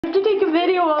a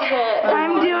video of it.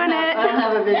 I'm doing it. I don't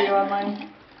have a video on mine.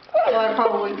 Well, I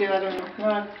probably do. I don't know.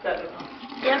 Well, I don't know.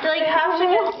 You have to like Have to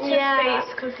get his yeah. face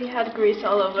because he had grease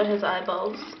all over his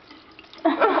eyeballs.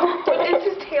 Is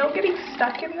his tail getting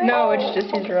stuck in there? No, it's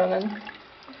just he's running.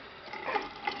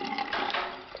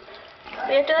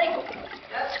 You have to like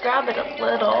scrub it a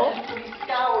little.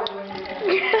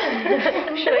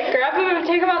 Should I grab him and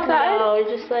take him outside? No,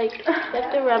 just like you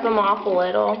have to rub them off a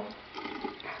little.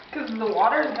 Because the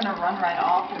water is gonna run right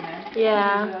off in there.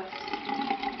 Yeah.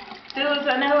 Does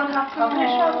anyone have some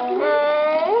tissue?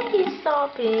 Oh, he's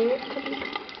sobbing.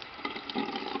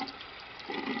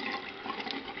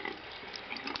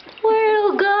 Poor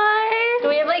little guy. Do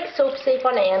we have like soap safe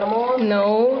on animals?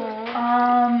 No.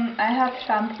 I have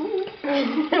shampoo.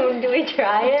 Do we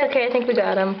try it? It's okay, I think we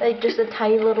got him. Like just a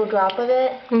tiny little drop of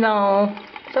it? No,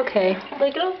 it's okay.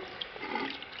 Like it'll...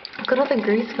 Look at all the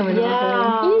grease coming Yeah.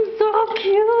 off him. He's so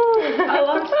cute. I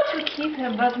want to keep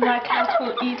him, but my cat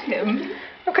will eat him.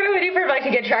 I'm kind of waiting for him like to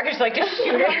get tracked, just like to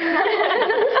shoot it.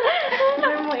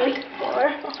 I'm waiting for...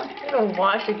 I'm gonna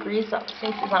wash the grease off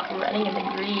since he's not running in the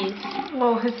grease.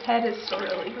 Well, his head is still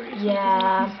really greasy.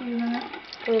 Yeah. You can see that.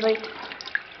 We like...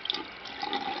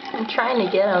 I'm trying to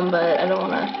get him, but I don't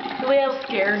want to. Do we have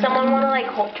Scared someone him. want to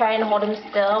like try and hold him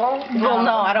still? Well,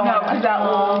 no, I don't No, want because to. that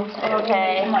will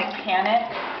okay. make him like panic,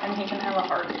 and he can have a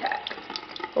heart attack.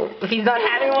 If he's not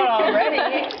having one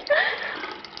already.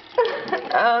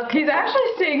 He's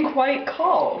actually staying quite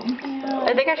calm.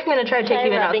 I think I'm going to try to take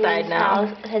him rubbing outside now.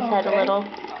 his head a little.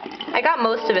 I got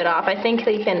most of it off. I think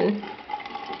he can...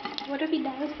 What if he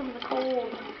dies from the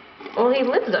cold? Well, he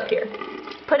lives up here.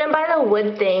 Put him by the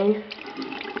wood thing.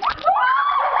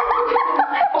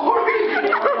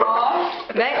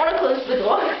 You might want to close the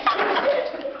door.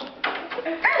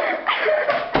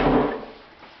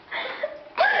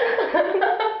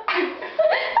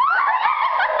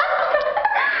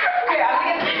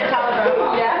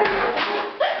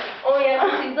 Oh yeah,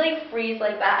 'cause he's like freeze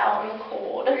like that out in the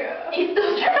cold. Yeah. He's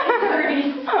still trying to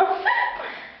freeze.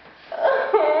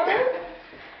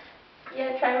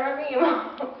 Yeah, try rubbing him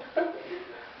out.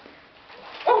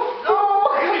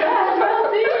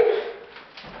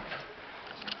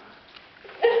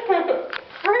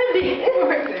 Frizzy! Come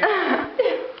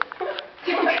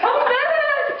back!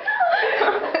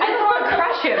 I don't want to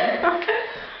crush him.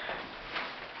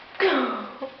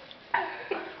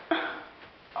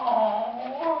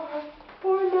 Oh,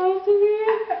 Poor nosy.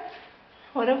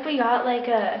 What if we got like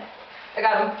a... I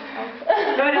got him.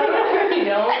 No, you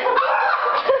don't.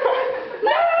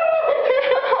 No!